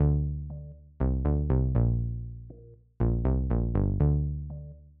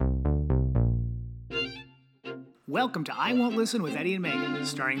Welcome to I Won't Listen with Eddie and Megan,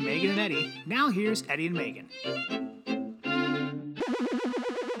 starring Megan and Eddie. Now here's Eddie and Megan.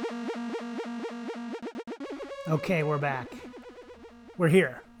 Okay, we're back. We're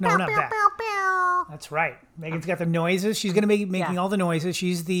here. No, we're not back. That's right. Megan's got the noises. She's going to be making all the noises.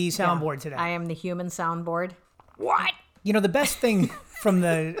 She's the soundboard today. I am the human soundboard. What? You know, the best thing from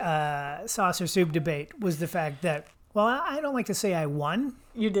the saucer soup debate was the fact that, well, I don't like to say I won.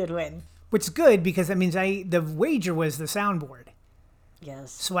 You did win. Which is good because that means the wager was the soundboard.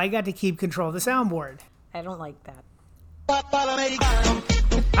 Yes. So I got to keep control of the soundboard. I don't like that.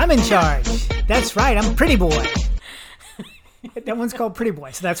 I'm in charge. That's right. I'm Pretty Boy. That one's called Pretty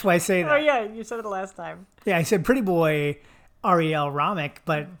Boy, so that's why I say that. Oh, yeah. You said it last time. Yeah, I said Pretty Boy Ariel Romick,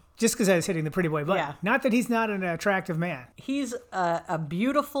 but just because I was hitting the Pretty Boy button. Yeah. Not that he's not an attractive man. He's a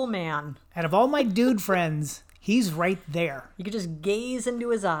beautiful man. Out of all my dude friends, he's right there. You could just gaze into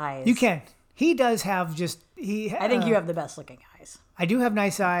his eyes. You can. He does have I think you have the best looking eyes. I do have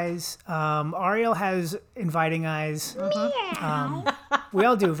nice eyes. Ariel has inviting eyes. We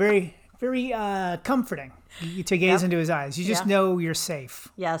all do. Very, very comforting to gaze into his eyes. You just know you're safe.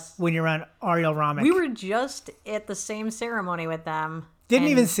 Yes. When you're around Ariel Romick. We were just at the same ceremony with them. Didn't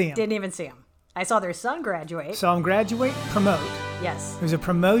even see him. I saw their son graduate. Saw him graduate, promote. Yes. It was a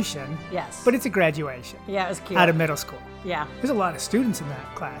promotion. Yes. But it's a graduation. Yeah, it was cute. Out of middle school. Yeah. There's a lot of students in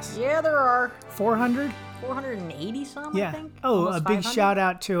that class. Yeah, there are. 400? 480 some, yeah. I think. Oh, almost a big 500. shout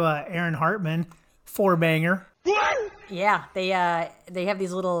out to Aaron Hartman, 4-banger. Yeah, they have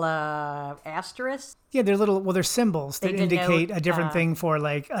these little asterisks. Yeah, they're symbols that They denote, indicate a different thing for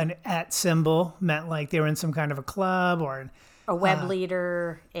like an @ symbol meant like they were in some kind of a club or A web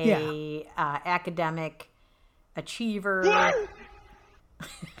leader, academic achiever.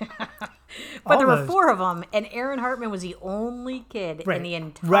 But there were 4 of them, and Aaron Hartman was the only kid in the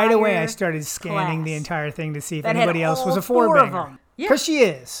entire Right away, I started scanning the entire thing to see if anybody else was a 4-banger. Because she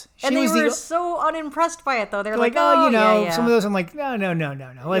is. And they were so unimpressed by it, though. They're like, oh, yeah. Some of those I'm like,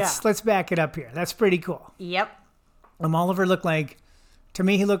 no. Let's back it up here. That's pretty cool. Yep. Oliver looked like, to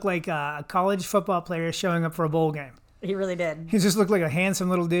me, he looked like a college football player showing up for a bowl game. He really did. He just looked like a handsome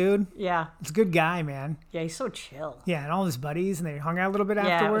little dude. Yeah. He's a good guy, man. Yeah, he's so chill. Yeah, and all his buddies, and they hung out a little bit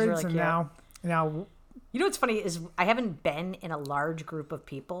afterwards. It was really and cute. now. You know what's funny is I haven't been in a large group of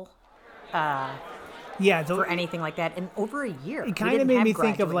people. For anything like that in over a year. It kind of made me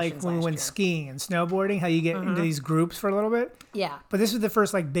think of like when we went skiing and snowboarding, how you get into these groups for a little bit. Yeah. But this was the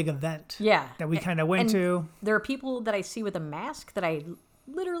first like big event. Yeah. That we kind of went to. There are people that I see with a mask that I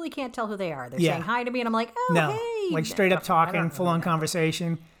literally can't tell who they are. They're saying hi to me, and I'm like, oh, hey. Like straight up talking, full on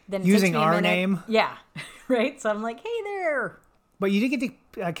conversation, then using our name. Yeah. Right? So I'm like, hey there. But you did get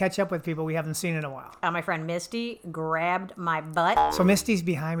to catch up with people we haven't seen in a while. My friend Misty grabbed my butt. So Misty's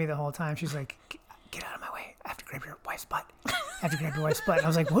behind me the whole time. She's like, get out of my way. I have to grab your wife's butt. And I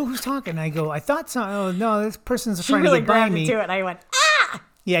was like, who's talking? I go, I thought so. Oh, no, this person's trying to get by me. She really grabbed into it, and I went, ah!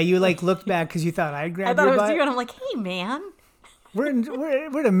 Yeah, you like looked back because you thought I'd grab your butt. I thought it was you, and I'm like, hey, man. We're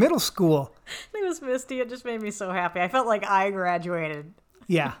in middle school. It was Misty. It just made me so happy. I felt like I graduated.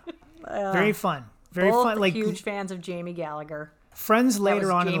 Yeah. Very fun. Very both fun. Like huge fans of Jamie Gallagher. Friends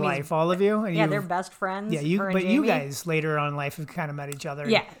later on in life, all of you. And they're best friends. Yeah, you guys later on in life have kind of met each other.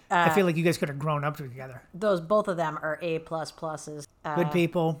 Yeah. I feel like you guys could have grown up together. Both of them are A++s. Good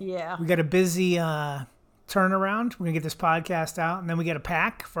people. Yeah. We got a busy turnaround. We're going to get this podcast out, and then we got to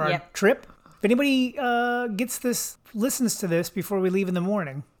pack for our trip. If anybody listens to this before we leave in the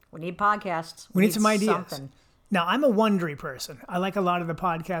morning. We need podcasts. We need some ideas. Something. Now, I'm a Wondery person. I like a lot of the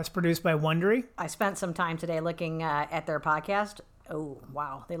podcasts produced by Wondery. I spent some time today looking at their podcast. Oh,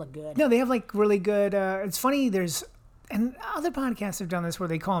 wow. They look good. No, they have like really good... it's funny, and other podcasts have done this where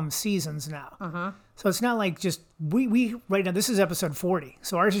they call them seasons now. Mm-hmm. So it's not like just... We right now, this is episode 40.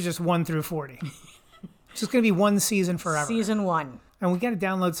 So ours is just 1 through 40. It's just going to be one season forever. Season 1. And we got to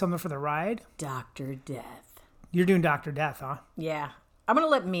download something for the ride. Dr. Death. You're doing Dr. Death, huh? Yeah. I'm going to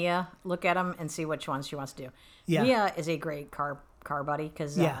let Mia look at them and see which ones she wants to do. Yeah. Mia is a great car buddy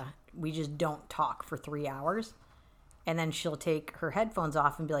because we just don't talk for 3 hours. And then she'll take her headphones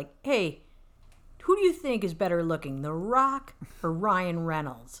off and be like, hey, who do you think is better looking, The Rock or Ryan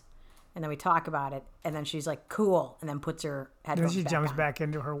Reynolds? And then we talk about it. And then she's like, cool. And then puts her headphones back on. Then she jumps back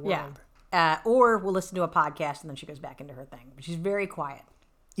into her world. Yeah. Or we'll listen to a podcast and then she goes back into her thing. But she's very quiet.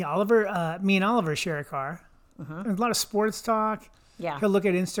 Yeah, me and Oliver share a car. Mm-hmm. There's a lot of sports talk. Yeah. He'll look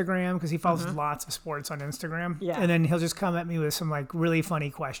at Instagram because he follows lots of sports on Instagram. Yeah. And then he'll just come at me with some like really funny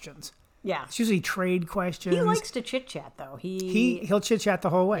questions. Yeah. It's usually trade questions. He likes to chit chat though. He'll chit chat the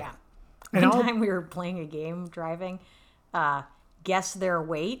whole way. Yeah. And One time we were playing a game driving, guess their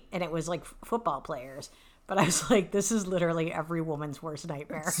weight, and it was like football players. But I was like, this is literally every woman's worst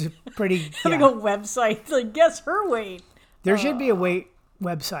nightmare. It's pretty. Having a website, like, guess her weight. There should be a weight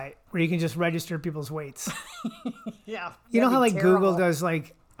website where you can just register people's weights. Yeah. You know how like Google does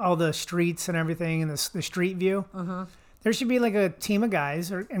like all the streets and everything and the street view? Mm-hmm. There should be like a team of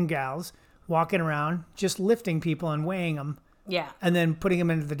guys and gals walking around just lifting people and weighing them. Yeah. And then putting them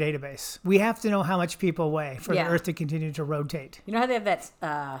into the database. We have to know how much people weigh for the Earth to continue to rotate. You know how they have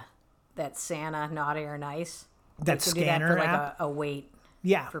that Santa, naughty or nice? That scanner do that for app? like a weight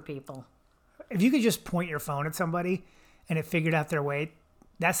for people. If you could just point your phone at somebody and it figured out their weight,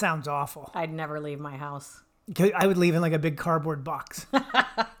 that sounds awful. I'd never leave my house. I would leave in like a big cardboard box.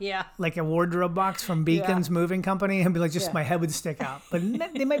 Yeah. Like a wardrobe box from Beacon's Moving Company, and be like, just my head would stick out. But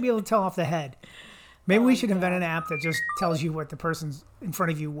they might be able to tell off the head. Maybe we should invent an app that just tells you what the person in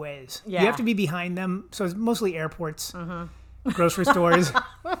front of you weighs. Yeah. You have to be behind them. So it's mostly airports, grocery stores.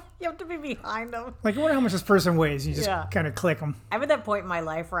 You have to be behind them. Like, I wonder how much this person weighs. You just kind of click them. I'm at that point in my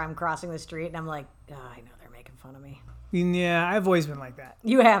life where I'm crossing the street and I'm like, I know they're making fun of me. Yeah, I've always been like that.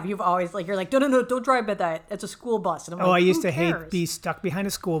 You've always, like, you're like, no, don't drive by that. It's a school bus. And I'm like, I used to hate be stuck behind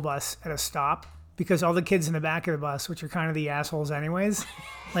a school bus at a stop because all the kids in the back of the bus, which are kind of the assholes anyways,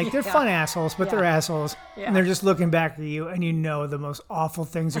 like they're fun assholes, but they're assholes. Yeah. And they're just looking back at you and you know the most awful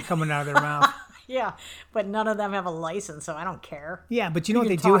things are coming out of their mouth. Yeah, but none of them have a license, so I don't care. Yeah, but you know what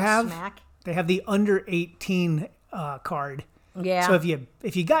they do have? Smack. They have the under 18 card. Yeah. So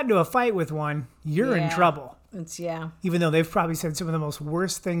if you got into a fight with one, you're in trouble. Even though they've probably said some of the most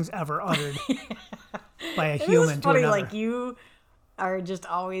worst things ever uttered by a human to another. Like you are just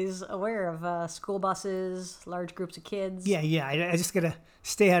always aware of school buses, large groups of kids. Yeah. I just gotta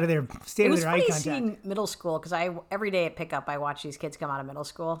stay out of their eye contact. It was funny seeing middle school because every day at pickup I watch these kids come out of middle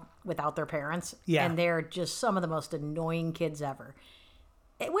school without their parents. Yeah. And they're just some of the most annoying kids ever.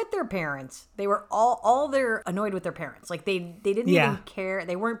 With their parents, they were all they're annoyed with their parents. Like they didn't even care.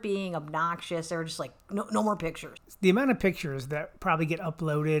 They weren't being obnoxious. They were just like, no more pictures. The amount of pictures that probably get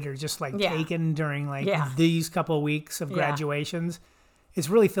uploaded or just like taken during like these couple of weeks of graduations, it's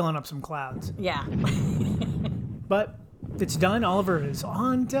really filling up some clouds. Yeah. But it's done. Oliver is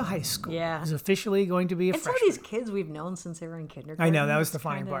on to high school. Yeah. He's officially going to be a freshman. Some of these kids we've known since they were in kindergarten. I know, that was the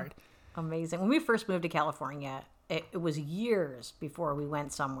funny part. Amazing. When we first moved to California, it was years before we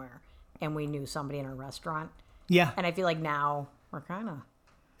went somewhere and we knew somebody in a restaurant. Yeah. And I feel like now we're kind of.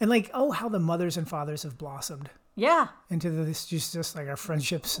 And like, how the mothers and fathers have blossomed. Yeah. Into this, just like our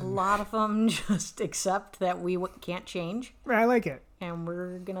friendships. A lot of them just accept that we can't change. I like it. And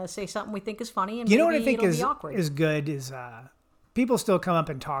we're going to say something we think is funny. And you know what I think is good is people still come up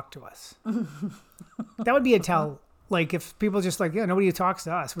and talk to us. That would be a tell. Like, if people just like, nobody talks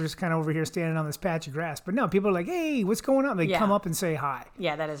to us. We're just kind of over here standing on this patch of grass. But no, people are like, hey, what's going on? They come up and say hi.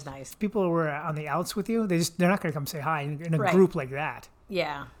 Yeah, that is nice. People who are on the outs with you, they're not going to come say hi in a group like that.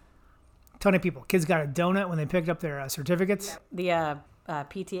 Yeah. A ton of people. Kids got a donut when they picked up their certificates. The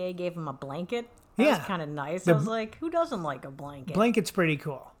PTA gave them a blanket. That was kind of nice. I was like, who doesn't like a blanket? Blanket's pretty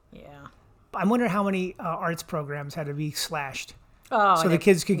cool. Yeah. I wonder how many arts programs had to be slashed. So the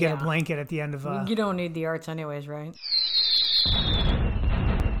kids could get a blanket at the end of... You don't need the arts anyways, right?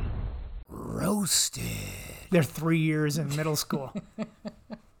 Roasted. They're 3 years in middle school.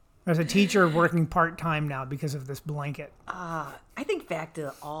 There's a teacher working part-time now because of this blanket. I think back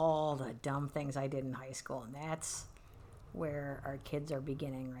to all the dumb things I did in high school, and that's where our kids are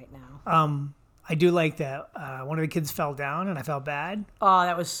beginning right now. I do like that one of the kids fell down and I felt bad. Oh,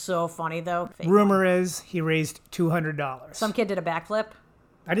 that was so funny, though. Rumor is he raised $200. Some kid did a backflip.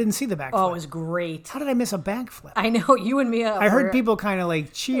 I didn't see the backflip. Oh, it was great. How did I miss a backflip? I know, you and Mia. I heard people kind of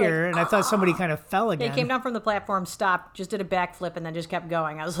like cheer, and I thought somebody kind of fell again. They came down from the platform, stopped, just did a backflip, and then just kept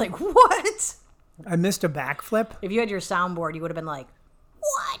going. I was like, what? I missed a backflip? If you had your soundboard, you would have been like,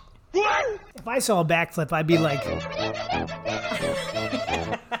 what? If I saw a backflip, I'd be like...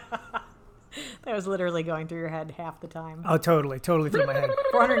 That was literally going through your head half the time. Oh, totally through my head.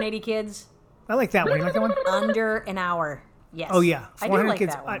 480 kids. I like that one. You like that one? Under an hour. Yes. Oh, yeah. I do like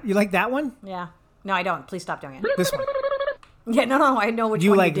kids. That one. You like that one? Yeah. No, I don't. Please stop doing it. This one. Yeah, no. I know which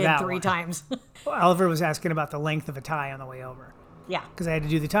one you did 3 times. Oliver was asking about the length of a tie on the way over. Yeah. Because I had to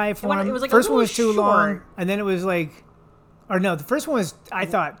do the tie for him. It was like first one was too long, and then it was like... Or no, the first one was, I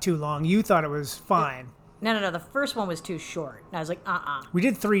thought, too long. You thought it was fine. No. The first one was too short. And I was like, We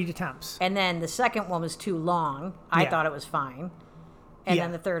did 3 attempts. And then the second one was too long. I thought it was fine. And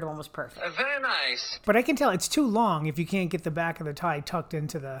then the third one was perfect. Very nice. But I can tell it's too long if you can't get the back of the tie tucked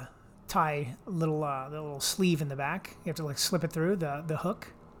into the tie the little sleeve in the back. You have to like slip it through the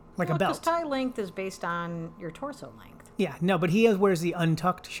hook like a belt. Because tie length is based on your torso length. Yeah, no, but he wears the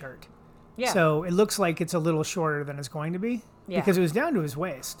untucked shirt. Yeah. So it looks like it's a little shorter than it's going to be because it was down to his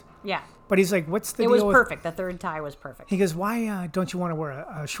waist. Yeah. But he's like, what's the It deal was with... perfect. The third tie was perfect. He goes, why don't you want to wear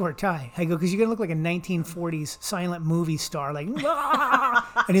a short tie? I go, because you're going to look like a 1940s silent movie star. Like,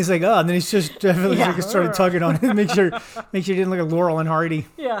 "Ah!" And he's like, oh. And then he's just definitely started tugging on it. make sure he didn't look like Laurel and Hardy.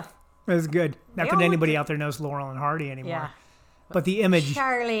 Yeah. It was good. Not that anybody out there knows Laurel and Hardy anymore. Yeah. But the image...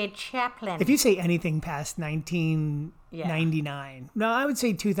 Charlie Chaplin. If you say anything past 1999, no, I would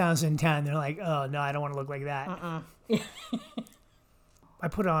say 2010. They're like, oh, no, I don't want to look like that. I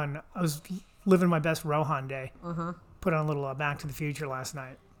was living my best Rohan day. Put on a little Back to the Future last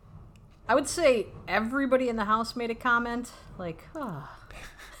night. I would say everybody in the house made a comment, like, oh.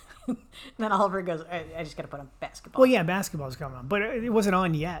 And then Oliver goes, I just got to put on basketball. Well, yeah, basketball's coming on, but it wasn't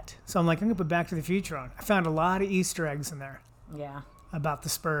on yet. So I'm like, I'm going to put Back to the Future on. I found a lot of Easter eggs in there. Yeah. About the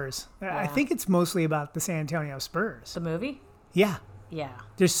Spurs. Yeah. I think it's mostly about the San Antonio Spurs. The movie? Yeah. Yeah.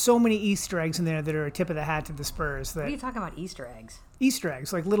 There's so many Easter eggs in there that are a tip of the hat to the Spurs. What are you talking about, Easter eggs? Easter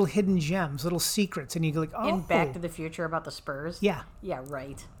eggs, like little hidden gems, little secrets, and you go like, oh. In Back to the Future about the Spurs? Yeah. Yeah,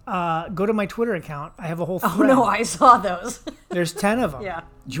 right. Go to my Twitter account. I have a whole thread. Oh, no, I saw those. There's 10 of them. Yeah.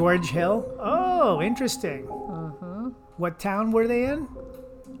 George Hill. Oh, interesting. What town were they in?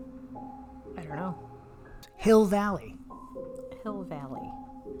 I don't know. Hill Valley. Hill Valley.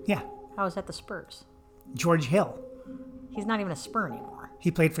 Yeah. How is that the Spurs? George Hill. He's not even a Spur anymore.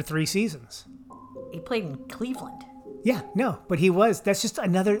 He played for 3 seasons. He played in Cleveland. Yeah, no, but he was. That's just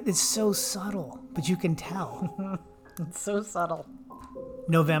another, it's so subtle, but you can tell. It's so subtle.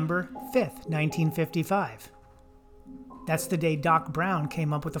 November 5th, 1955. That's the day Doc Brown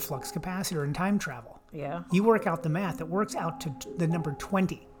came up with the flux capacitor in time travel. Yeah. You work out the math, it works out to the number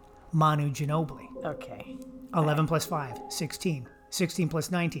 20, Manu Ginobili. Okay. 11 plus 5, 16. 16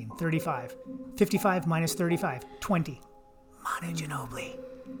 plus 19, 35. 55 minus 35, 20. Manu Ginobili.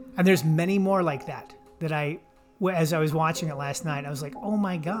 And there's many more like that as I was watching it last night, I was like, oh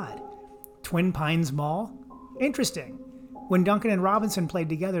my God. Twin Pines Mall? Interesting. When Duncan and Robinson played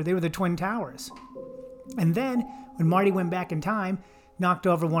together, they were the Twin Towers. And then, when Marty went back in time, knocked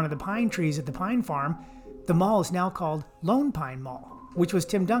over one of the pine trees at the Pine Farm, the mall is now called Lone Pine Mall, which was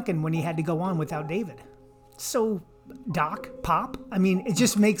Tim Duncan when he had to go on without David. So, Doc, Pop, I mean, it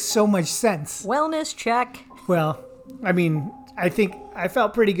just makes so much sense. Wellness check. Well, I mean, I think I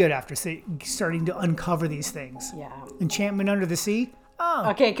felt pretty good after starting to uncover these things. Yeah. Enchantment Under the Sea? Oh.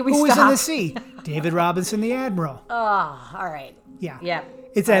 Okay, can we Who stop? was in the sea? David Robinson, the Admiral. Oh, all right. Yeah. Yeah.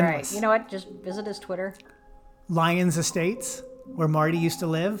 It's all endless. Right. You know what? Just visit his Twitter. Lions Estates, where Marty used to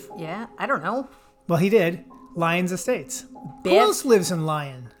live. Yeah, I don't know. Well, he did. Lions Estates. Biff? Who else lives in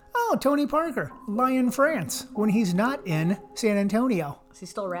Lyon? Oh, Tony Parker. Lyon, France, when he's not in San Antonio. Is he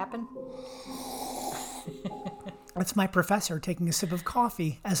still rapping? That's my professor taking a sip of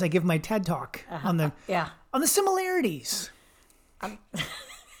coffee as I give my TED Talk on the similarities.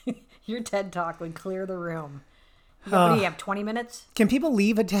 Your TED Talk would clear the room. What do you have, 20 minutes? Can people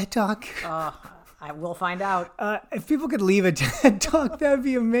leave a TED Talk? I will find out. If people could leave a TED Talk, that would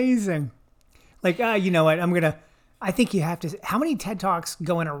be amazing. Like, you know what? I think you have to. How many TED Talks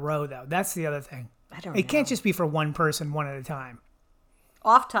go in a row, though? That's the other thing. I don't know. It can't just be for one person, one at a time.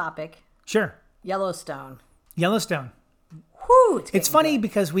 Off topic. Sure. Yellowstone. Whew, it's funny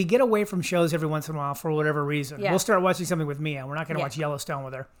because we get away from shows every once in a while for whatever reason. Yeah. We'll start watching something with Mia. We're not going to watch Yellowstone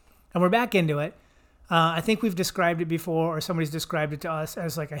with her. And we're back into it. I think we've described it before, or somebody's described it to us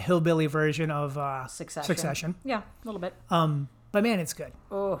as like a hillbilly version of Succession. Yeah, a little bit. But man, it's good.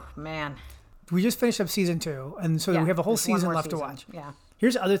 Oh, man. We just finished up season 2, and so we have a whole season left to watch. Yeah.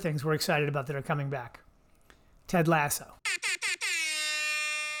 Here's other things we're excited about that are coming back. Ted Lasso.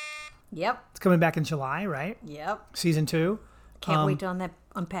 Yep. It's coming back in July, right? Yep. Season 2. Can't wait to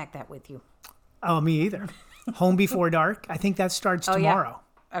unpack that with you. Oh, me either. Home Before Dark. I think that starts tomorrow.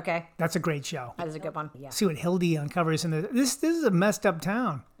 Yeah. Okay. That's a great show. That is a good one. Yeah. See what Hildy uncovers in this is a messed up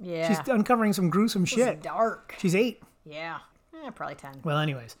town. Yeah. She's uncovering some gruesome shit. It's dark. She's 8. Yeah. Probably 10. Well,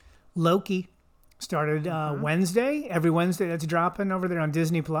 anyways, Loki started Wednesday. Every Wednesday that's dropping over there on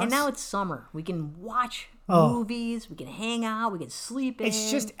Disney Plus. And now it's summer. We can watch movies. We can hang out. We can sleep in.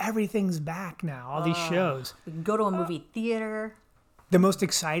 It's just everything's back now. All these shows. We can go to a movie theater. The most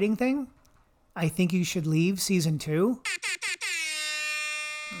exciting thing, I think you should leave season 2.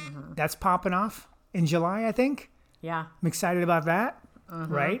 That's popping off in July, I think. Yeah. I'm excited about that.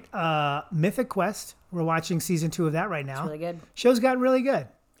 Right? Mythic Quest. We're watching season 2 of that right now. It's really good. Show's got really good.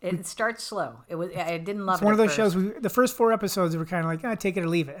 It starts slow. I didn't love it. It's one of those shows. The first 4 episodes were kind of like, take it or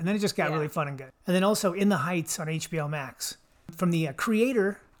leave it, and then it just got really fun and good. And then also In the Heights on HBO Max, from the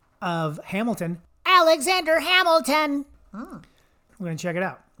creator of Hamilton, Alexander Hamilton. We're gonna check it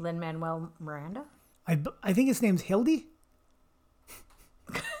out. Lin-Manuel Miranda? I think his name's Hildy.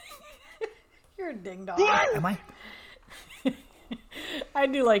 You're a ding-dong. Am I? I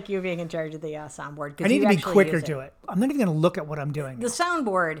do like you being in charge of the soundboard. I need to be quicker to it. I'm not even going to look at what I'm doing. The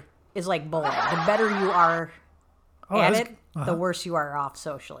soundboard is like bowling. The better you are at it, the worse you are off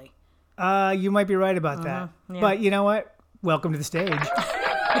socially. You might be right about that. Yeah. But you know what? Welcome to the stage.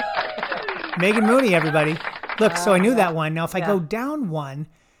 Megan Mooney, everybody. Look, so I knew that one. Now, if I go down one,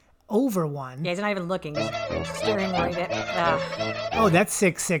 over one. Yeah, he's not even looking. He's staring right at... Oh, that's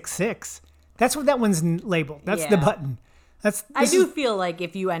 666. That's what that one's labeled. That's the button. I do feel like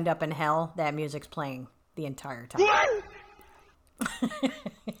if you end up in hell, that music's playing the entire time.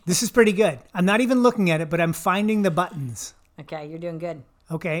 This is pretty good. I'm not even looking at it, but I'm finding the buttons. Okay, you're doing good.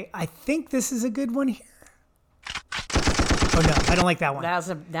 Okay, I think this is a good one here. Oh, no, I don't like that one. No,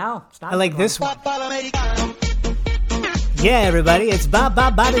 it's not. I like this one. Yeah, everybody, it's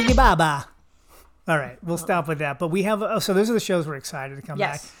ba-ba-ba-da-ya-ba-ba. All right, we'll stop with that. But we have, so those are the shows we're excited to come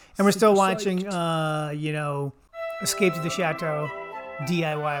back. And we're still watching, Escape to the Chateau,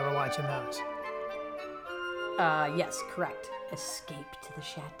 DIY, we're watching those. Yes, correct. Escape to the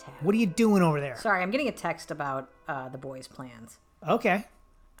Chateau. What are you doing over there? Sorry, I'm getting a text about the boys' plans. Okay.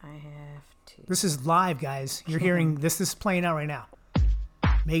 I have to. This is live, guys. You're hearing this is playing out right now.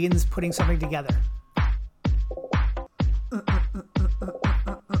 Megan's putting something together.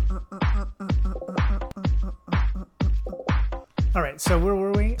 All right, so where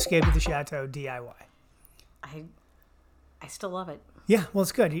were we? Escape to the Chateau, DIY. I still love it. Yeah, well,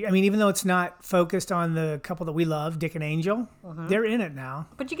 it's good. I mean, even though it's not focused on the couple that we love, Dick and Angel, they're in it now.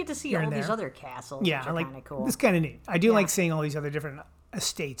 But you get to see all these other castles, which are kind of cool. It's kind of neat. I do like seeing all these other different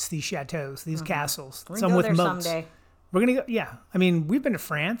estates, these chateaux, these castles. We're going to go there moats. someday. We're going to go, yeah. I mean, we've been to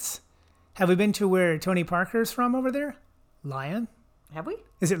France. Have we been to where Tony Parker's from over there? Lyon? Have we?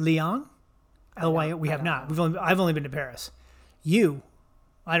 Is it Lyon? We have not. I've only been to Paris.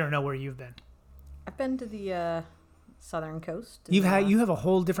 I don't know where you've been. I've been to the southern coast. You have a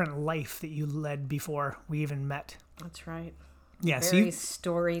whole different life that you led before we even met. That's right. Yeah, very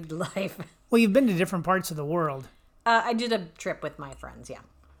storied life. Well, you've been to different parts of the world. I did a trip with my friends. Yeah.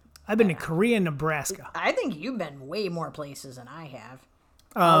 I've been to Korea and Nebraska. I think you've been way more places than I have.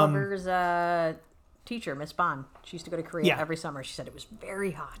 Oliver's teacher, Miss Bond, she used to go to Korea every summer. She said it was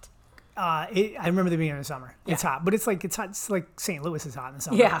very hot. I remember the beginning of the summer. Yeah. It's hot, but it's hot. It's like St. Louis is hot in the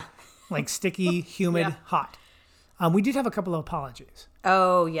summer. Yeah. Like sticky, humid, hot. We did have a couple of apologies.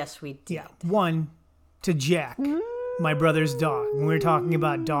 Oh, yes, we did. Yeah. One, to Jack, my brother's dog. When we were talking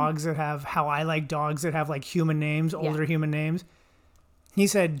about dogs that have, how I like dogs that have like human names, older human names. He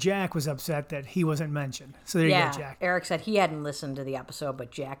said Jack was upset that he wasn't mentioned. So there you go, Jack. Eric said he hadn't listened to the episode,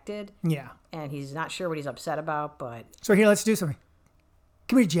 but Jack did. Yeah. And he's not sure what he's upset about, but... So here, let's do something.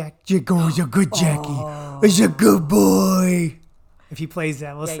 Come here, Jack. Jack, he's a good Jackie. He's a good boy. If he plays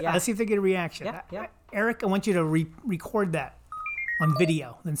that, let's see if they get a reaction. Yeah. Eric, I want you to record that on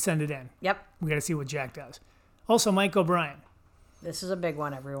video, then send it in. Yep. We got to see what Jack does. Also, Mike O'Brien. This is a big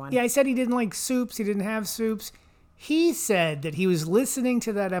one, everyone. Yeah, I said he didn't like soups. He didn't have soups. He said that he was listening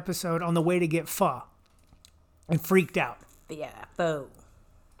to that episode on the way to get pho and freaked out. Yeah, pho.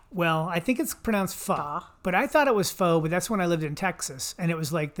 Well, I think it's pronounced pho, but I thought it was pho, but that's when I lived in Texas, and it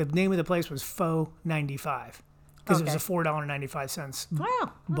was like the name of the place was Pho 95 because it was a $4.95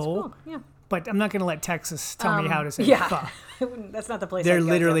 bowl. Cool. Yeah. But I'm not going to let Texas tell me how to say pho. That's not the place. They're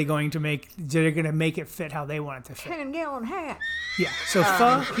literally going to make it fit how they want it to fit. 10-gallon hat. Yeah. So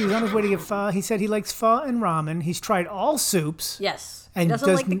pho, he was on his way to get pho. He said he likes pho and ramen. He's tried all soups. Yes. And he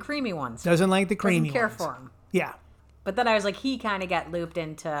doesn't like the creamy ones. Doesn't like the creamy ones. Doesn't care for them. Yeah. But then I was like, he kind of got looped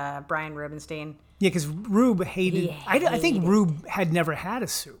into Brian Rubenstein. Yeah, because Rube hated... I think Rube had never had a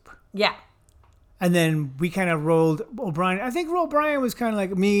soup. Yeah. And then we kind of rolled O'Brien. I think O'Brien was kind of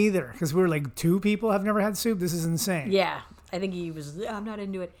like me either, because we were like, two people have never had soup. This is insane. Yeah. I think he was, I'm not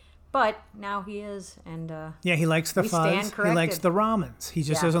into it. But now he is, and... yeah, he likes the fuzz. He likes the ramens. He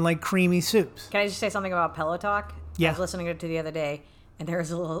just doesn't like creamy soups. Can I just say something about Pillow Talk? Yeah. I was listening to it the other day, and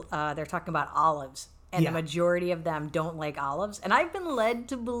there's a little... they're talking about olives. And the majority of them don't like olives. And I've been led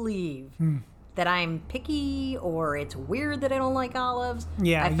to believe that I'm picky or it's weird that I don't like olives.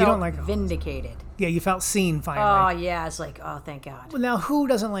 Yeah, I you don't like vindicated. Olives. Yeah, you felt seen finally. Oh, yeah. It's like, oh, thank God. Well, now, who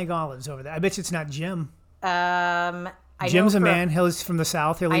doesn't like olives over there? I bet you it's not Jim. Jim's a man. He's from the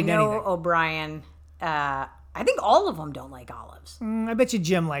South. He'll eat anything. I know O'Brien. I think all of them don't like olives. I bet you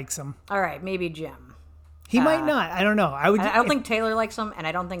Jim likes them. All right, maybe Jim. He might not. I don't know. I don't think Taylor likes them, and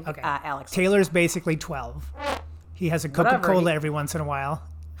I don't think Alex. Taylor's basically 12. He has a Coca-Cola every once in a while.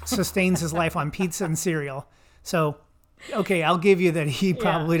 Sustains his life on pizza and cereal. So Okay, I'll give you that he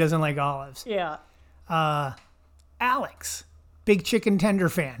probably doesn't like olives. Yeah. Alex, big chicken tender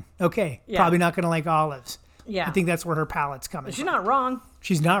fan. Okay, probably not going to like olives. Yeah. I think that's where her palate's coming She's from. not wrong.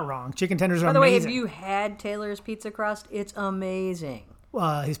 She's not wrong. Chicken tenders are By the way, amazing. have you had Taylor's pizza crust? It's amazing.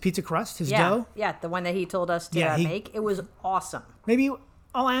 His pizza crust, his dough? Yeah, the one that he told us to make. It was awesome. Maybe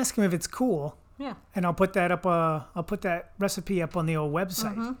I'll ask him if it's cool. Yeah. And I'll put that up. I'll put that recipe up on the old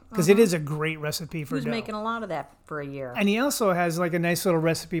website because it is a great recipe for He was dough. making a lot of that for a year. And he also has like a nice little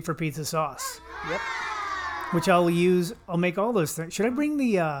recipe for pizza sauce. Yep. Which I'll use. I'll make all those things. Should I bring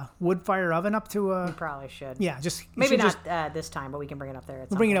the wood fire oven up to? You probably should. Yeah, just maybe not this time, but we can bring it up there.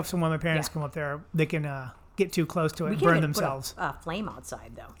 We'll bring it up so when my parents come up there, they can get too close to it and burn themselves. Put a flame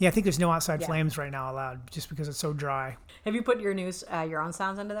outside though. Yeah, I think there's no outside flames right now allowed, just because it's so dry. Have you put your own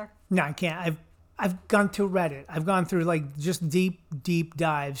sounds into there? No, I can't. I've gone through Reddit. I've gone through like just deep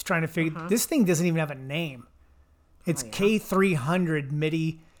dives trying to figure. This thing doesn't even have a name. It's K300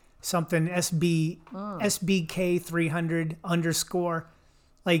 MIDI something SBK 300 _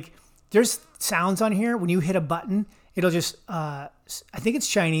 like there's sounds on here when you hit a button it'll just I think it's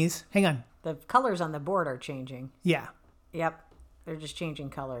Chinese. Hang on. The colors on the board are changing. Yeah. Yep. They're just changing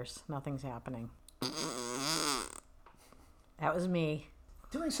colors. Nothing's happening. That was me.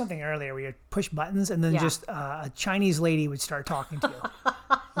 Doing something earlier where you push buttons and then just a Chinese lady would start talking to you.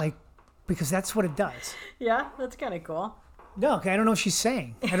 Like because that's what it does. Yeah, that's kind of cool. No, okay, I don't know what she's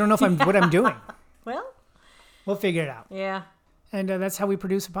saying. I don't know if I'm what I'm doing. Well, we'll figure it out. Yeah. And that's how we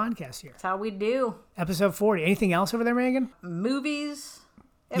produce a podcast here. That's how we do. Episode 40. Anything else over there, Megan? Movies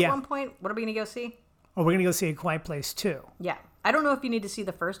at one point. What are we going to go see? Oh, we're going to go see A Quiet Place 2. Yeah. I don't know if you need to see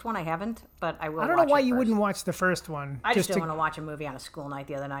the first one. I haven't, but I will. I don't know why you wouldn't watch the first one. I just didn't want to watch a movie on a school night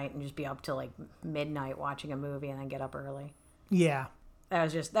the other night and just be up till like midnight watching a movie and then get up early. Yeah. That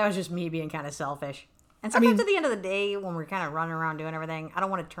was just me being kind of selfish. And sometimes at the end of the day, when we're kind of running around doing everything, I don't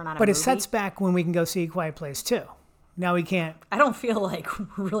want to turn on a movie. But it sets back when we can go see A Quiet Place 2. Now we can't. I don't feel like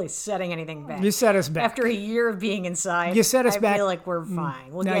we're really setting anything back. You set us back. After a year of being inside, you set us back. I feel like we're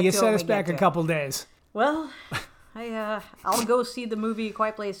fine. No, you set us back a couple days. Well, I'll go see the movie A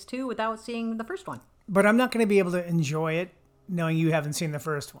Quiet Place 2 without seeing the first one. But I'm not going to be able to enjoy it knowing you haven't seen the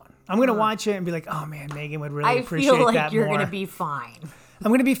first one. I'm going to watch it and be like, oh man, Megan would really appreciate that more. I feel like you're going to be fine. I'm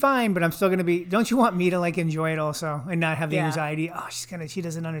going to be fine, but I'm still going to be. Don't you want me to like enjoy it also and not have the anxiety? Oh, she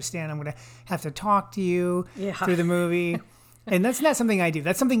doesn't understand. I'm going to have to talk to you through the movie. And that's not something I do.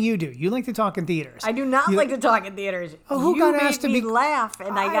 That's something you do. You like to talk in theaters. I do not like to talk in theaters. Oh, who got asked to be? Laugh,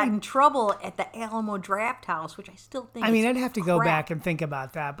 and I got in trouble at the Alamo Draft House, which I still think. I'd have to go back and think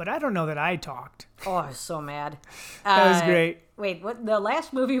about that, but I don't know that I talked. Oh, I was so mad. That was great. Wait, what? The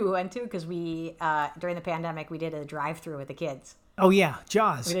last movie we went to, because we during the pandemic we did a drive-through with the kids. Oh yeah,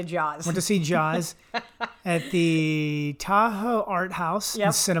 Jaws. We did Jaws. Went to see Jaws at the Tahoe Art House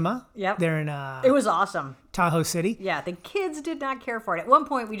and Cinema. Yep. There in it was awesome. Tahoe City. Yeah, the kids did not care for it. At one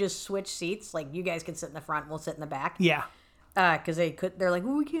point, we just switched seats. Like you guys can sit in the front, we'll sit in the back. Yeah. Because they're like,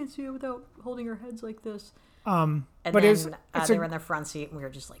 well, we can't see it without holding our heads like this. And but then they were in their front seat, and we were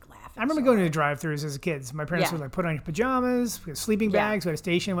just like laughing. I remember going to the drive-thrus as kids. My parents would like put on your pajamas, we had sleeping bags, we had a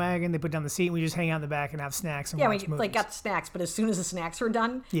station wagon. They put down the seat, and we just hang out in the back and have snacks and watch movies. Like got the snacks, but as soon as the snacks were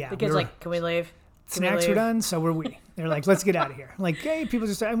done, the kids like, can we leave? Snacks were done, so were we. They're like, let's get out of here. Like, hey, people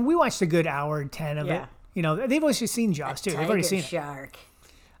just. We watched a good hour and 10 of it. You know, they've always just seen Jaws too. They've already seen shark.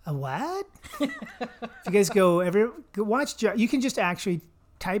 A what? If you guys go watch Jaws, you can just actually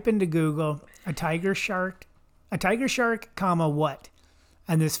type into Google a tiger shark, comma what,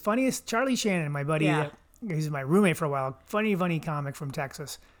 and this funniest Charlie Shannon, my buddy, he's my roommate for a while, funny comic from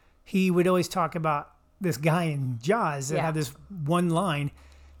Texas. He would always talk about this guy in Jaws that had this one line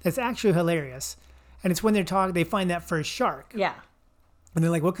that's actually hilarious, and it's when they find that first shark. Yeah. And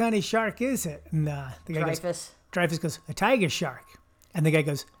they're like, what kind of shark is it? And the guy Dreyfus goes, a tiger shark. And the guy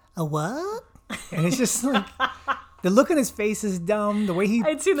goes, a what? And it's just like, the look on his face is dumb. The way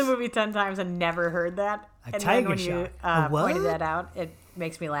I'd seen the movie 10 times and never heard that. Tiger shark. You pointed that out, it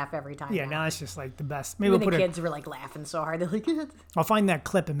makes me laugh every time. Yeah, now it's just like the best. Maybe the kids were like laughing so hard. They're like, I'll find that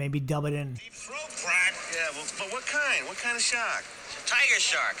clip and maybe dub it in. Deep throat crack? Yeah, well, but what kind? What kind of shark? Tiger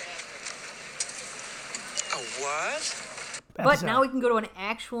shark. A what? But now we can go to an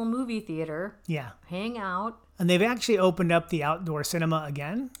actual movie theater. Yeah. Hang out. And they've actually opened up the outdoor cinema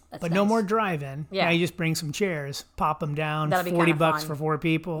again. That's nice. No more drive-in. Yeah. Now you just bring some chairs, pop them down, That'll $40 for 4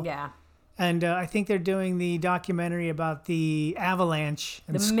 people. Yeah. And I think they're doing the documentary about the avalanche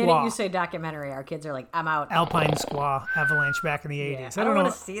and the squaw. The minute you say documentary, our kids are like, I'm out. Alpine squaw avalanche back in the 80s. Yeah. I don't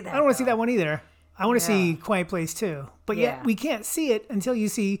want to see that. I don't want to see that one either. I want to see Quiet Place too. But yet we can't see it until you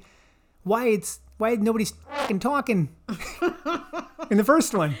see why why nobody's fucking talking in the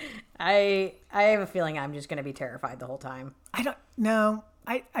first one? I have a feeling I'm just going to be terrified the whole time. I don't know.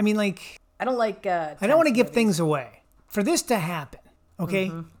 I mean, like, I don't like. I don't want to give things away. For this to happen, okay?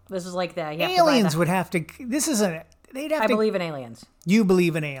 Mm-hmm. This is like the aliens would have to. This isn't. They'd have I to. believe in aliens. You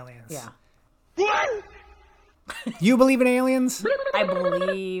believe in aliens? Yeah. You believe in aliens? I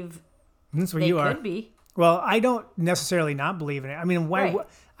believe That's what they you are. could be. Well, I don't necessarily not believe in it. I mean, why? Right.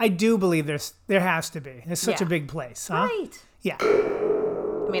 I do believe there has to be. It's such a Yeah. big place, huh? Right. Yeah.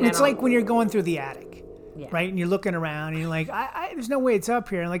 I mean, It's like when you're going through the attic, Yeah. right? And you're looking around and you're like, there's no way it's up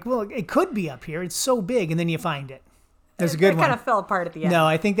here. And like, well, it could be up here. It's so big. And then you find it. There's a good It one. kind of fell apart at the end. No,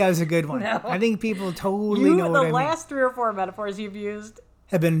 I think that was a good one. No. I think people totally know what I The mean. last 3 or 4 metaphors you've used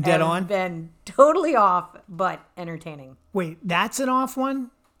Have been dead have on. been totally off, but entertaining. Wait, that's an off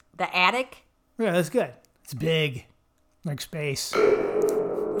one? The attic. Yeah, that's good. It's big, like space.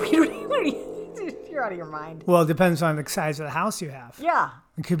 You're out of your mind. Well, it depends on the size of the house you have. Yeah.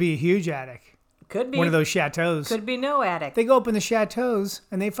 It could be a huge attic. Could be. One of those chateaus. Could be no attic. They go up in the chateaus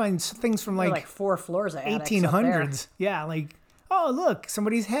and they find things from There are like like 4 floors of attics up 1800s. Yeah, like, oh, look,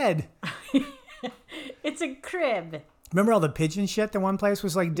 somebody's head. there. It's a crib. Remember all the pigeon shit that one place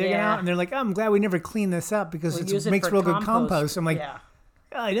was like digging Yeah. out? And they're like, oh, I'm glad we never cleaned this up because We it use makes for real good compost. I'm like, yeah.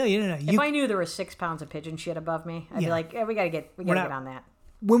 oh, I know, you know. If I knew there was 6 pounds of pigeon shit above me, I'd Yeah. be like, we gotta get not- on that.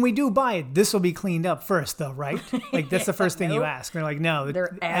 When we do buy it, this will be cleaned up first, though, right? Like, that's the first thing you Nope. ask. They're like, no,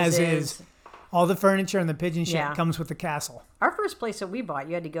 They're as is. All the furniture and the pigeon shit Yeah. comes with the castle. Our first place that we bought,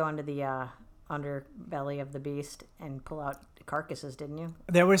 you had to go into the underbelly of the beast and pull out carcasses, didn't you?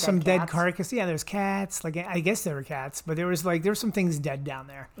 There was some dead cats? carcass. Yeah, there's cats. Like, I guess there were cats, but there were some things dead down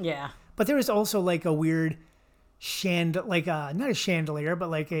there. Yeah. But there was also like a weird not a chandelier, but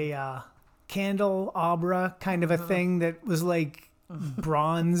like a candelabra kind of a thing that was like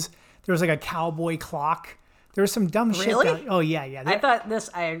bronze. There was like a cowboy clock. There was some dumb Really? shit. Oh yeah.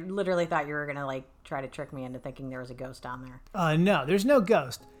 I literally thought you were gonna like try to trick me into thinking there was a ghost down there. No, there's no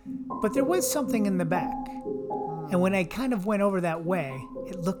ghost, but there was something in the back. And when I kind of went over that way,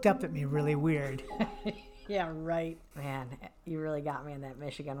 it looked up at me really weird. Yeah, right. Man, you really got me in that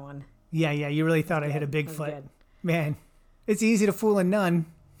Michigan one. Yeah, you really thought I hit a That was Bigfoot. good. Man, it's easy to fool a nun.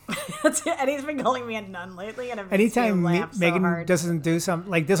 That's it. And he's been calling me a nun lately, and it makes Anytime me laugh so Megan hard.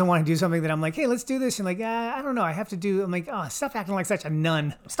 doesn't want to do something that I'm like, hey, let's do this. And like, I don't know, I have to do. I'm like, oh, stop acting like such a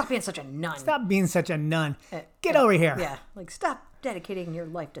nun. Stop being such a nun. Stop being such a nun. Get over here. Yeah, like stop dedicating your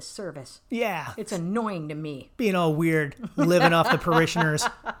life to service. Yeah. It's annoying to me. Being all weird, living off the parishioners.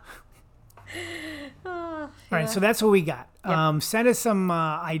 All right, so that's what we got. Send us some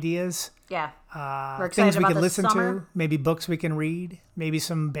ideas. Yeah. We're excited Things we about can the listen summer. to, maybe books we can read, maybe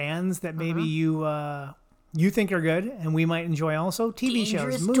some bands that maybe you think are good and we might enjoy also. TV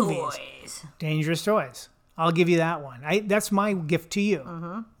Dangerous shows, movies, toys. Dangerous Toys. I'll give you that one. That's my gift to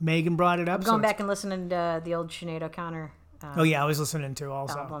you. Megan brought it up. I'm going back and listening to the old Sinead O'Connor Oh yeah, I was listening to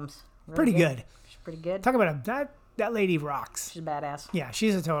also. albums. Really Pretty good. She's pretty good. Talk about that lady rocks. She's a badass. Yeah,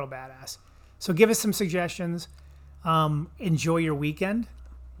 she's a total badass. So give us some suggestions. Enjoy your weekend.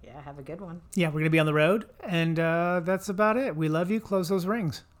 Yeah, have a good one. Yeah, we're gonna be on the road, and that's about it. We love you. Close those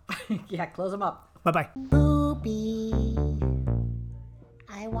rings. Yeah, close them up. Bye bye. Poopy.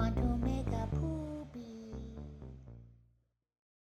 I want to make